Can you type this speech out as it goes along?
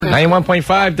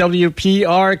91.5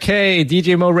 WPRK,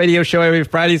 DJ Mo Radio Show every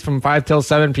Fridays from 5 till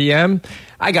 7 p.m.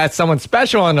 I got someone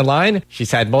special on the line.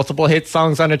 She's had multiple hit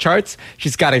songs on the charts.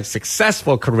 She's got a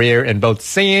successful career in both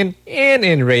singing and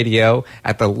in radio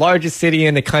at the largest city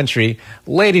in the country.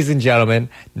 Ladies and gentlemen,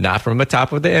 not from the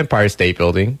top of the Empire State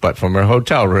Building, but from her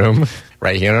hotel room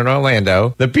right here in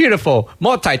Orlando, the beautiful,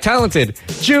 multi-talented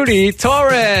Judy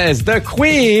Torres, the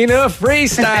queen of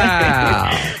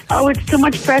freestyle. Oh, it's too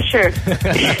much pressure.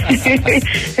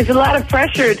 There's a lot of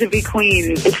pressure to be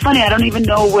queen. It's funny, I don't even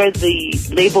know where the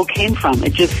label came from.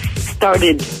 It just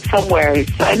started somewhere.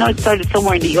 So I know it started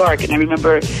somewhere in New York, and I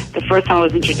remember the first time I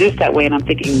was introduced that way, and I'm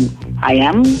thinking, I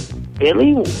am?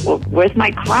 Really? Where's my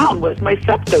crown? Where's my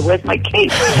scepter? Where's my cape?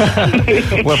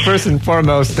 Well, first and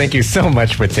foremost, thank you so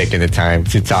much for taking the time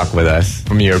to talk with us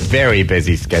from your very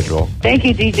busy schedule. Thank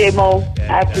you, DJ Mo.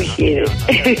 I appreciate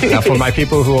it. Now, for my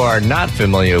people who are not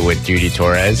familiar with Judy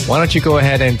Torres, why don't you go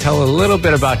ahead and tell a little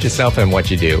bit about yourself and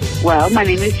what you do? Well, my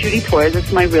name is Judy Torres.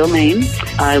 That's my real name.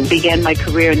 I began my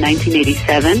career in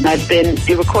 1987. I've been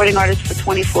a recording artist for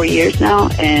 24 years now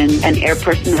and an air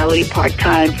personality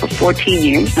part-time for 14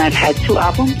 years. And I've had 2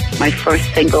 albums. My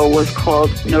first single was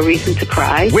called No Reason to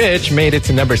Cry, which made it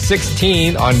to number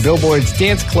 16 on Billboard's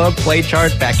Dance Club Play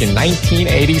Chart back in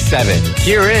 1987.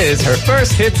 Here is her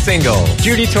first hit single,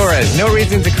 Judy Torres, No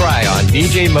Reason to Cry on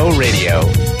DJ Mo Radio.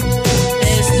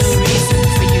 There's no reason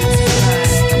for you to cry.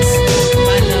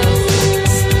 My love,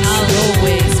 I'll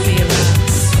always be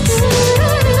around.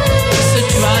 So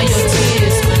dry your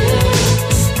tears, my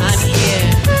love. I'm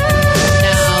here,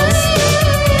 now,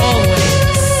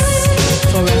 always,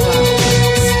 forever.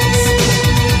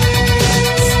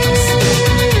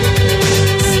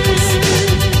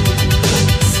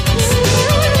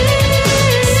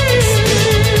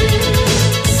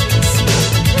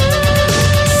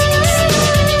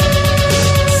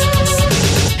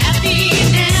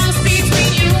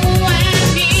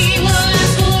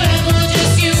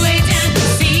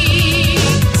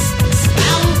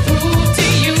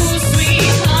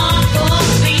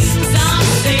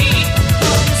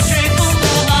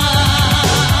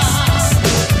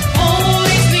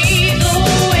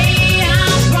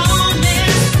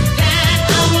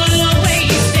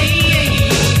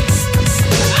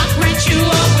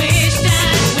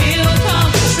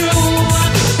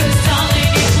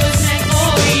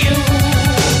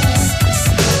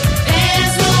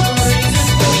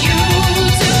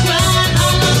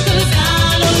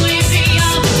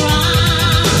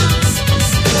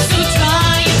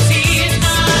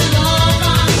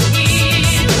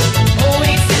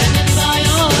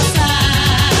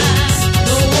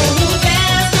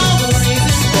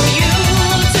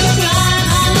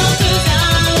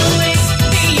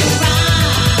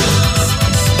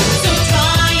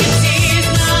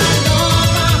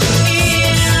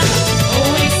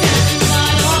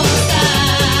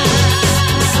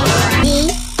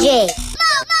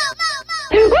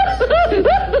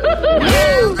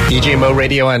 DJ Mo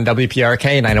Radio on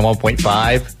WPRK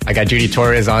 91.5. I got Judy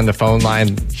Torres on the phone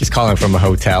line. She's calling from a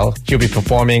hotel. She'll be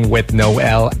performing with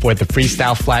Noel for the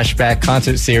Freestyle Flashback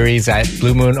concert series at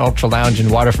Blue Moon Ultra Lounge in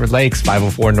Waterford Lakes,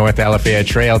 504 North Alafaya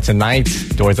Trail tonight.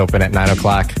 Doors open at 9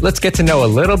 o'clock. Let's get to know a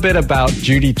little bit about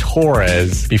Judy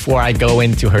Torres before I go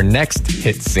into her next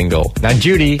hit single. Now,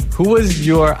 Judy, who was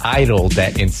your idol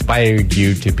that inspired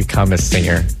you to become a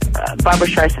singer? Barbra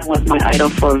Streisand was my idol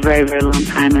for a very, very long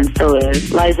time and still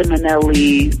is. Liza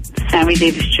Minnelli, Sammy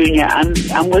Davis Jr.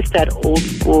 I'm with that old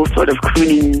school sort of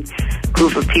crooning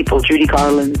group of people, Judy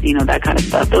Garland, you know, that kind of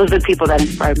stuff. Those are the people that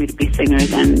inspired me to be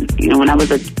singers. And, you know, when I was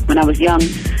a kid,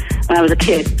 I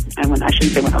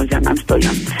shouldn't say when I was young, I'm still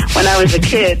young. When I was a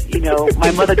kid, you know,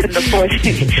 my mother couldn't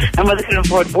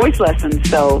afford voice lessons,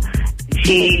 so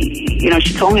she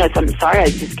told me, I'm sorry, I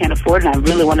just can't afford it, and I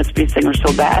really wanted to be a singer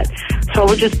so bad. So I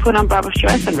would just put on Barbra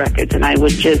Streisand records, and I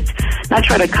would just not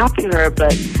try to copy her,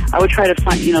 but I would try to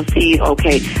find, see,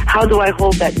 okay, how do I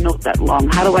hold that note that long?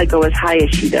 How do I go as high as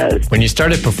she does? When you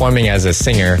started performing as a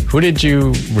singer, who did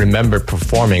you remember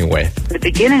performing with? In the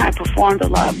beginning, I performed a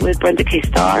lot with Brenda K.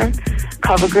 Starr,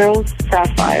 CoverGirls,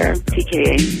 Sapphire,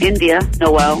 TKA, India,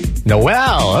 Noel.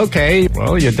 Noel, okay.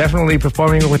 Well, you're definitely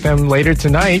performing with them later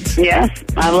tonight. Yes,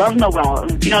 I love Noel.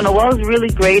 You know, Noel is really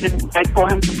great, and I call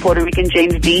him the Puerto Rican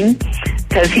James Dean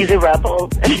because he's a rebel.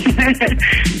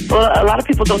 Well, a lot of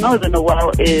people don't know that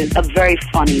Noel is a very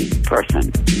funny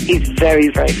person. He's very,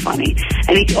 very funny.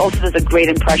 And he also does a great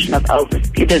impression of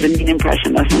Elvis. He does a mean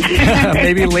impression of him.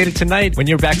 Maybe later tonight, when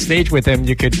you're backstage with him,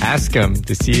 you could ask him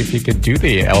to see if he could do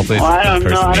the Elvis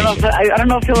impersonation. I don't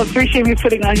know if he'll appreciate me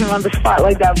putting him on the spot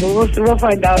like that, but we'll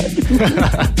find out.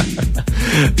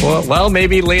 Well,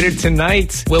 maybe later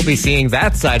tonight we'll be seeing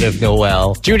that side of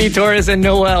Noel. Judy, Torres, and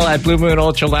Noel at Blue Moon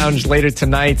Ultra Lounge later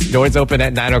tonight. Doors open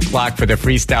at 9 o'clock for the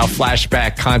Freestyle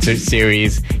Flashback concert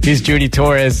series. Here's Judy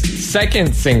Torres'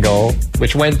 second single,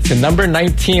 which went to number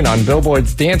 19 on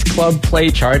Billboard's Dance Club Play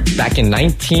chart back in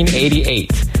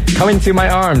 1988. Coming to My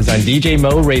Arms on DJ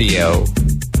Mo Radio.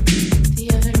 The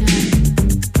other night,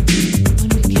 when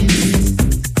we kissed,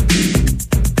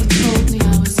 you told me I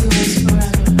was yours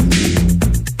forever.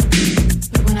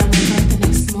 But when I woke up the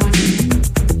next morning,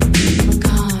 you were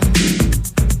gone.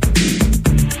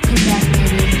 Come back,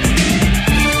 baby.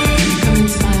 Come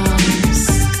into my arms.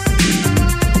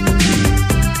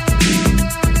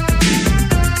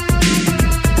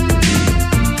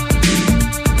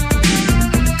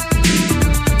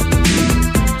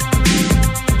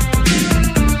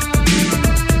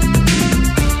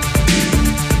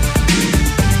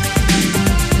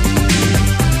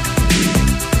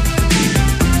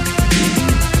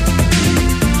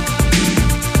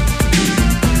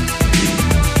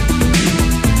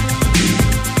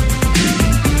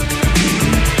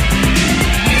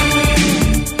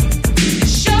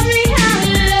 Show me how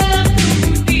love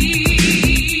can be.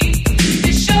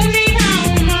 Show me how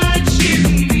much you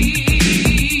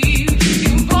mean.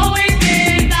 You've always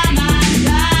been by my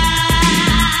side.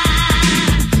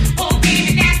 Oh,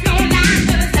 baby, that's no lie,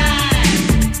 'cause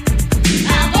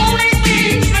I've always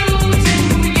been true to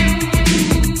you.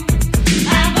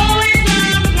 I've always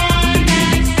loved one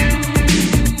that's true.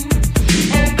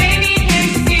 Oh, baby, can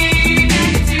you see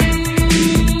that too?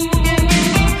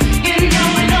 You know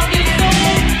I love you so.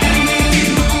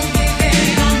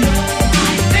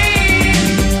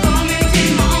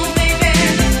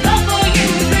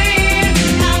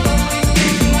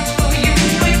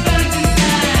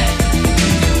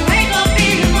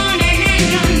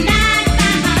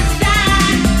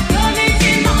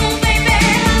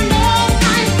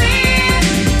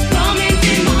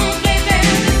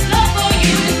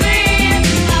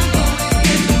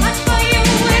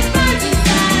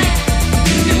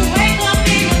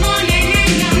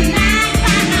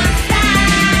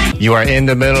 You are in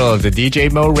the middle of the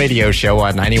DJ Mo Radio Show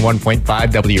on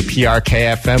 91.5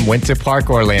 WPRK FM, Winter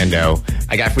Park, Orlando.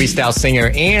 I got freestyle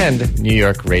singer and New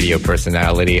York radio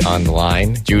personality on the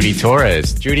line, Judy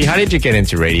Torres. Judy, how did you get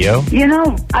into radio? You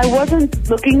know, I wasn't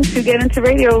looking to get into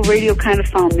radio. Radio kind of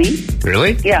found me.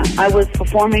 Really? Yeah, I was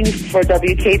performing for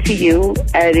WKTU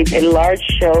at a large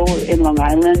show in Long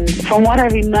Island. From what I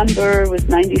remember, it was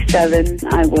 97.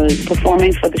 I was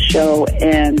performing for the show,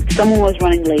 and someone was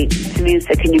running late to me and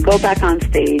said, can you go back on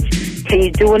stage? Can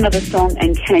you do another song,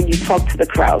 and can you talk to the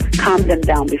crowd? Calm them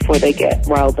down before they get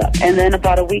riled up. And then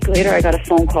about a week later, I got a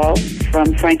phone call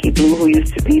from Frankie Blue, who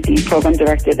used to be the program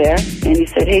director there. And he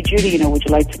said, hey, Judy, would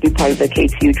you like to be part of the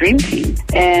KTU Dream Team?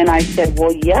 And I said,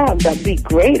 well, yeah, that'd be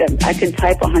great. I can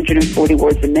type 140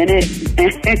 words a minute.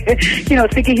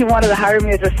 Thinking he wanted to hire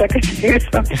me as a secretary or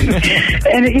something.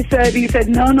 And he said,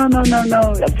 no.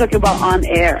 I'm talking about on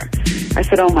air. I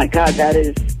said, oh my God, that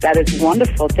is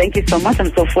wonderful. Thank you so much.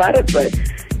 I'm so flattered. But,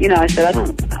 I said,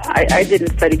 I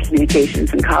didn't study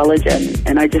communications in college,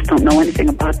 and I just don't know anything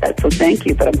about that. So thank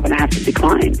you, but I'm going to have to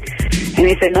decline. And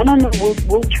he said, no,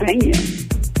 we'll train you.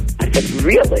 I said,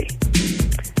 really?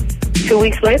 2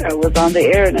 weeks later, I was on the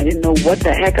air, and I didn't know what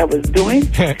the heck I was doing.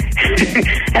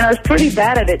 And I was pretty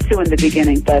bad at it, too, in the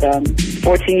beginning. But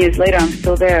 14 years later, I'm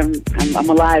still there. I'm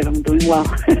alive. I'm doing well.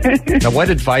 Now, what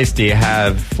advice do you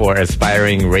have for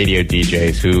aspiring radio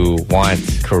DJs who want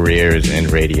careers in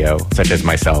radio, such as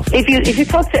myself? If you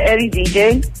talk to any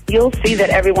DJ, you'll see that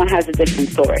everyone has a different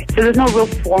story. So there's no real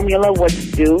formula what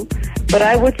to do. But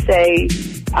I would say,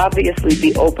 obviously,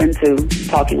 be open to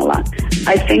talking a lot.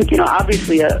 I think,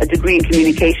 obviously a degree in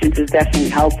communications is definitely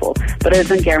helpful, but it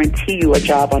doesn't guarantee you a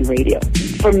job on radio.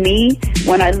 For me,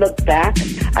 when I look back,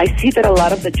 I see that a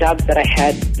lot of the jobs that I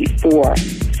had before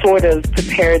sort of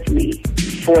prepared me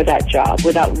for that job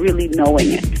without really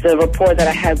knowing it. The rapport that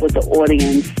I had with the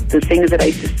audience, the things that I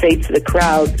used to say to the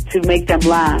crowd to make them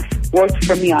laugh, worked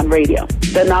for me on radio.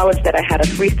 The knowledge that I had of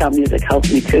freestyle music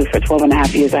helped me too. For 12 and a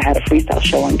half years, I had a freestyle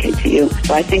show on KTU.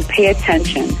 So I think pay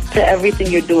attention to everything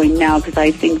you're doing now, because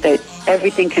I think that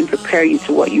everything can prepare you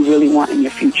to what you really want in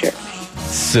your future.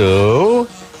 So,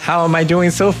 how am I doing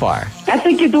so far? I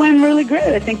think you're doing really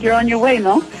great. I think you're on your way,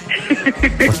 no?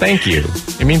 Well, thank you.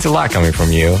 It means a lot coming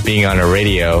from you, being on a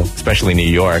radio, especially New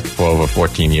York, for over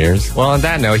 14 years. Well, on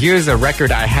that note, here's a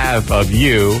record I have of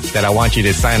you that I want you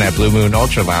to sign at Blue Moon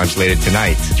Ultra Lounge later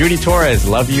tonight. Judy Torres,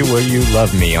 Love You Will You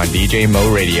Love Me on DJ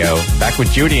Mo Radio. Back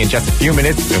with Judy in just a few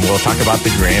minutes, and we'll talk about the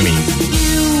Grammys.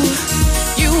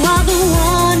 You are the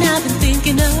one I've been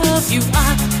thinking of. You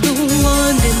are the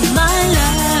one in my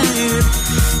life.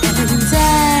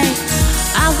 And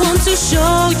I want to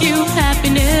show you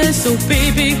happiness. So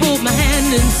baby, hold my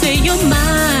hand and say you're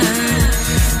mine.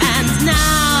 And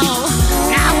now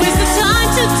is the time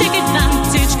to take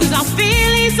advantage, 'cause our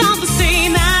feelings are the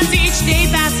same as each day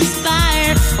passes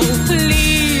by. Oh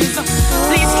please,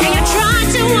 can you try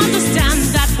to understand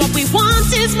that what we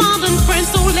want is more than friends?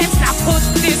 So let's not put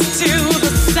this to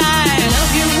the side.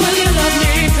 Love you, will you love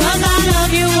me? 'Cause I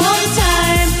love you all the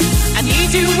time. I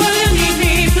need you, will you need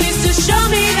me? Please just show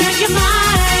me that you're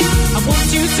mine. I want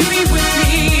you to be with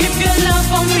me if your love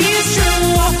for me is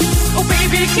true. Oh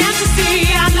baby, can't you see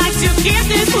I'd like to give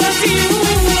this world to you.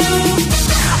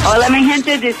 Hola, mi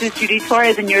gente. This is Judy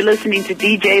Torres, and you're listening to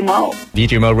DJ Mo.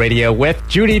 DJ Mo Radio with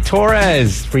Judy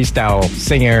Torres, freestyle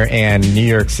singer and New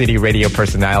York City radio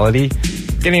personality.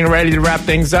 Getting ready to wrap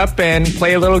things up and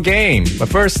play a little game. But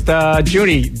first,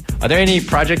 Judy, are there any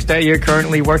projects that you're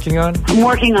currently working on? I'm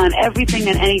working on everything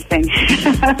and anything.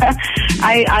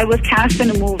 I was cast in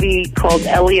a movie called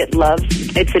Elliot Loves.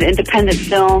 It's an independent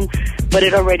film, but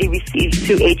it already received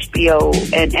 2 HBO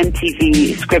and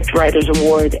MTV Scriptwriters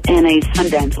Award and a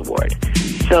Sundance Award.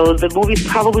 So the movie's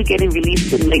probably getting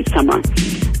released in late summer.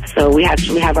 So we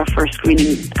actually have our first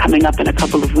screening coming up in a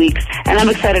couple of weeks. And I'm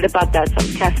excited about that. So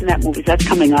I'm casting that movie. That's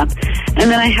coming up. And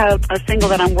then I have a single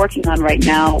that I'm working on right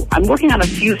now. I'm working on a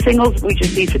few singles. We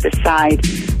just need to decide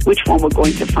which one we're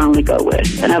going to finally go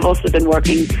with. And I've also been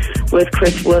working with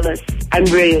Chris Willis. I'm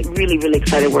really, really, really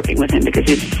excited working with him because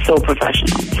he's so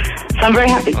professional. So I'm very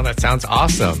happy. Oh, that sounds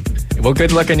awesome. Well,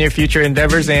 good luck in your future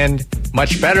endeavors and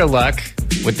much better luck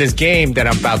with this game that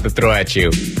I'm about to throw at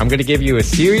you. I'm going to give you a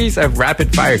series of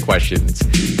rapid fire questions.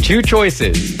 2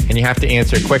 choices, and you have to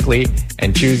answer quickly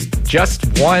and choose just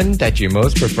one that you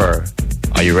most prefer.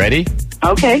 Are you ready?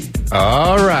 Okay.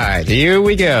 All right, here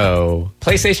we go.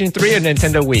 PlayStation 3 or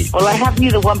Nintendo Wii? Well, I have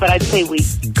neither one, but I'd say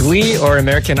Wii. Glee or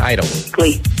American Idol?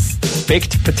 Glee.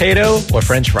 Baked potato or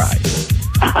French fries?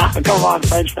 Come on,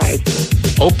 French fries.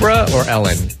 Oprah or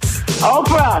Ellen?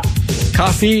 Oprah.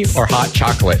 Coffee or hot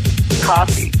chocolate?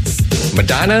 Coffee.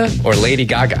 Madonna or Lady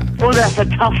Gaga? Oh, that's a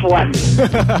tough one.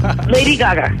 Lady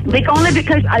Gaga. Like, only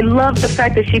because I love the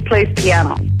fact that she plays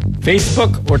piano.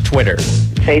 Facebook or Twitter?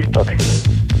 Facebook.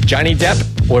 Johnny Depp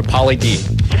or Pauly D?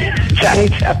 Johnny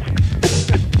Depp.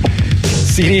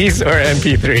 CDs or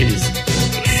MP3s?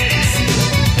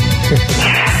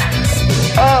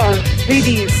 Oh,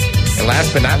 CDs. And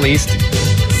last but not least,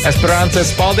 Esperanza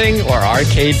Spalding or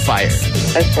Arcade Fire?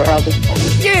 Esperanza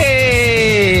Spalding.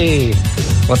 Yay!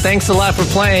 Well, thanks a lot for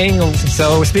playing.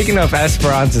 So, speaking of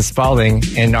Esperanza Spalding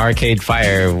and Arcade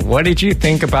Fire, what did you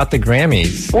think about the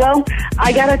Grammys? Well,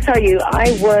 I gotta tell you,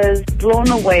 I was blown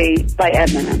away by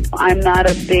Eminem. I'm not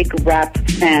a big rap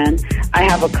fan. I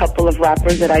have a couple of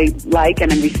rappers that I like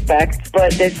and I respect,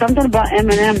 but there's something about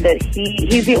Eminem that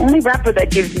he's the only rapper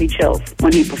that gives me chills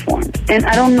when he performs. And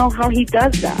I don't know how he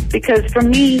does that, because for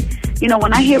me, you know,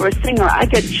 when I hear a singer, I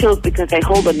get chills because they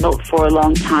hold a note for a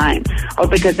long time, or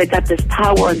because they got this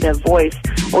power in their voice,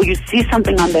 or you see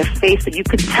something on their face that you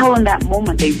could tell in that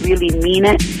moment they really mean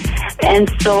it. And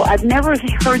so I've never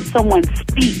heard someone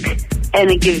speak and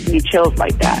it gives me chills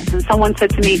like that. And someone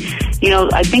said to me, you know,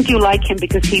 I think you like him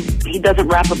because he doesn't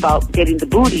rap about getting the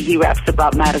booty, he raps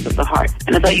about matters of the heart.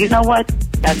 And I thought, you know what?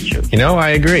 That's true. You know,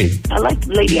 I agree. I like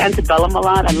Lady Antebellum a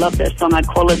lot. I love their song. I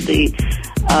call it the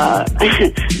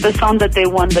song that they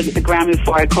won the Grammy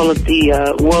for. I call it the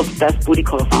world's best booty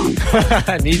call song.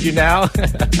 Need you now?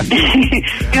 You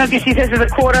know, because she says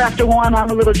it's 1:15, I'm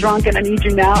a little drunk and I need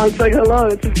you now. It's like, hello,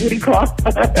 it's a booty call.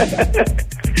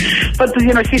 But,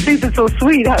 you know, she thinks it's so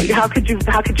sweet. How could you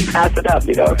pass it up,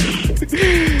 you know?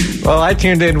 Well, I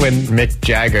tuned in when Mick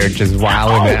Jagger just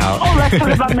wilding out. Oh, let's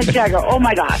talk about Mick Jagger. Oh,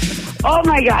 my God. Oh,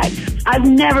 my God. I've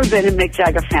never been a Mick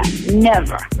Jagger fan.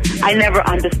 Never. I never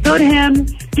understood him.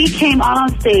 He came out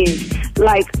on stage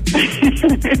like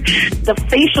the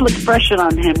facial expression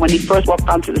on him when he first walked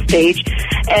onto the stage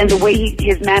and the way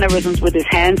his mannerisms with his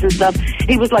hands and stuff,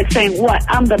 he was like saying, what?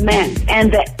 I'm the man.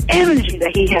 And the energy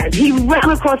that he had. He ran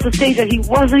across the stage and he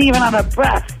wasn't even out of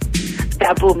breath.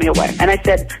 That blew me away. And I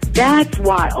said, that's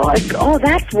why. Oh,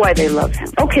 that's why they love him.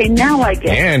 Okay, now I get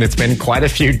it. And it's been quite a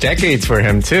few decades for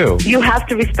him, too. You have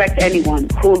to respect anyone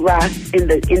who lasts in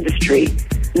the industry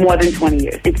more than 20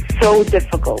 years. It's so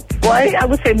difficult. Well, I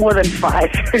would say more than 5.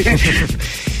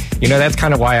 You know, that's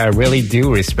kind of why I really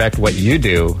do respect what you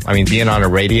do. I mean, being on a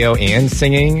radio and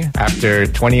singing after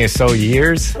 20 or so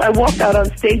years. I walk out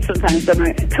on stage sometimes and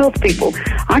I tell people,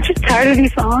 aren't you tired of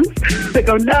these songs? They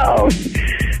go, no.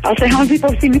 I'll say, how many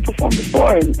people have seen me perform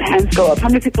before? And hands go up. How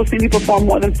many people have seen me perform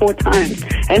more than 4 times?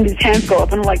 And these hands go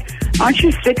up. And I'm like, aren't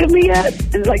you sick of me yet?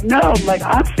 And it's like, no. I'm like,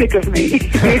 I'm sick of me.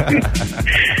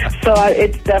 So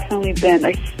it's definitely been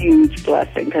a huge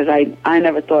blessing because I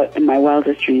never thought in my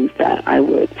wildest dreams that I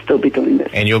would still be doing this.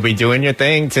 And you'll be doing your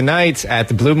thing tonight at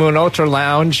the Blue Moon Ultra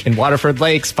Lounge in Waterford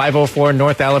Lakes, 504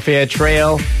 North Alafaya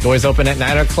Trail. Doors open at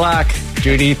 9 o'clock.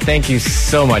 Judy, thank you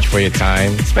so much for your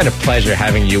time. It's been a pleasure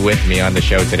having you with me on the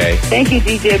show today. Thank you,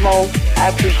 DJ Mo. I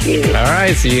appreciate it. All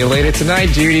right, see you later tonight,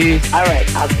 Judy. All right,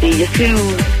 I'll see you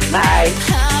soon. Bye.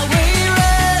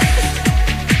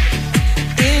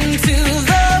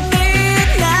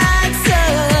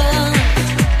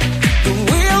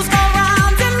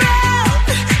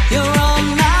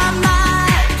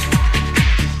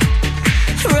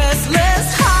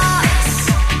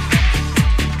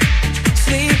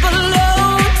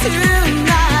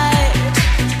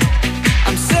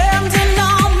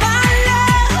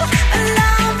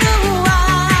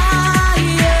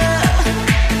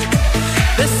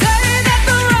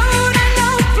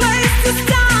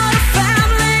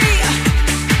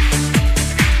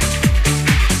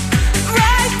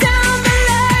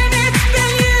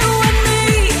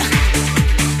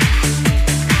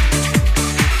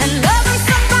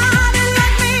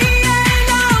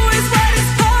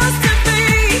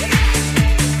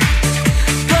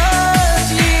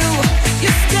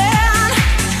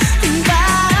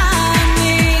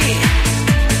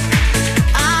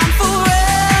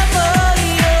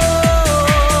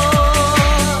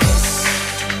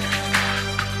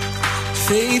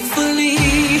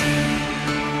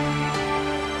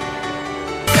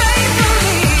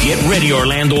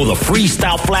 Orlando, the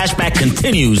freestyle flashback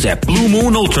continues at Blue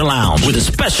Moon Ultra Lounge with a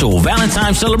special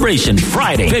Valentine's celebration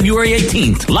Friday, February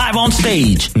 18th. Live on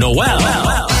stage, Noel.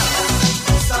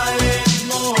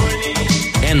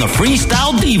 And the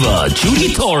freestyle diva,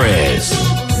 Judy Torres.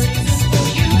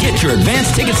 Get your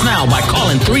advance tickets now by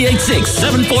calling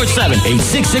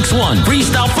 386-747-8661.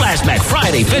 Freestyle Flashback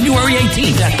Friday, February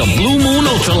 18th at the Blue Moon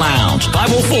Ultra Lounge,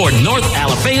 504 North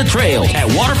Alafaya Trail at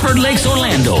Waterford Lakes,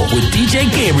 Orlando, with DJ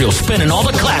Gabriel spinning all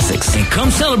the classics. And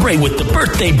come celebrate with the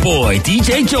birthday boy,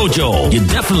 DJ JoJo. You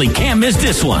definitely can't miss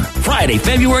this one. Friday,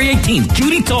 February 18th,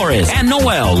 Judy Torres and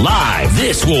Noel live.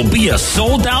 This will be a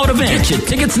sold-out event. Get your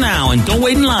tickets now and don't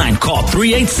wait in line. Call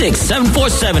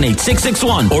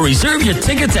 386-747-8661 or reserve your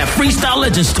tickets at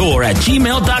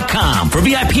freestylelegendstour@gmail.com. For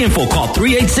VIP info, call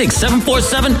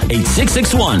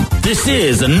 386-747-8661. This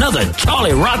is another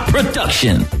Charlie Rock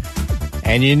production.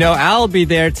 And you know I'll be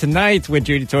there tonight with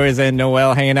Judy Torres and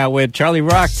Noel hanging out with Charlie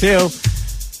Rock too.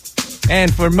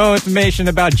 And for more information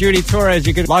about Judy Torres,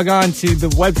 you can log on to the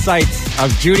website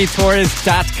of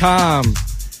judytorres.com.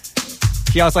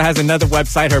 She also has another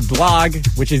website, her blog,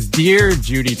 which is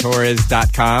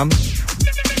dearjudytorres.com.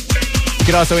 You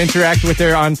can also interact with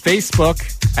her on Facebook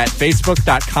at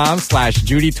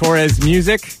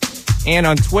facebook.com/JudyTorresMusic and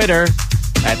on Twitter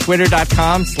at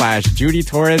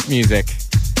twitter.com/JudyTorresMusic.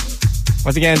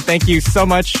 Once again, thank you so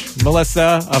much,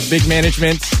 Melissa of Big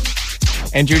Management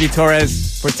and Judy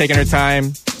Torres, for taking her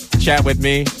time to chat with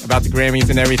me about the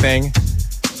Grammys and everything.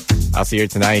 I'll see you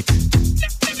tonight.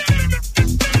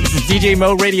 This is DJ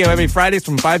Mo Radio every Fridays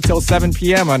from 5 till 7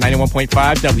 p.m. on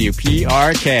 91.5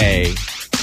 WPRK.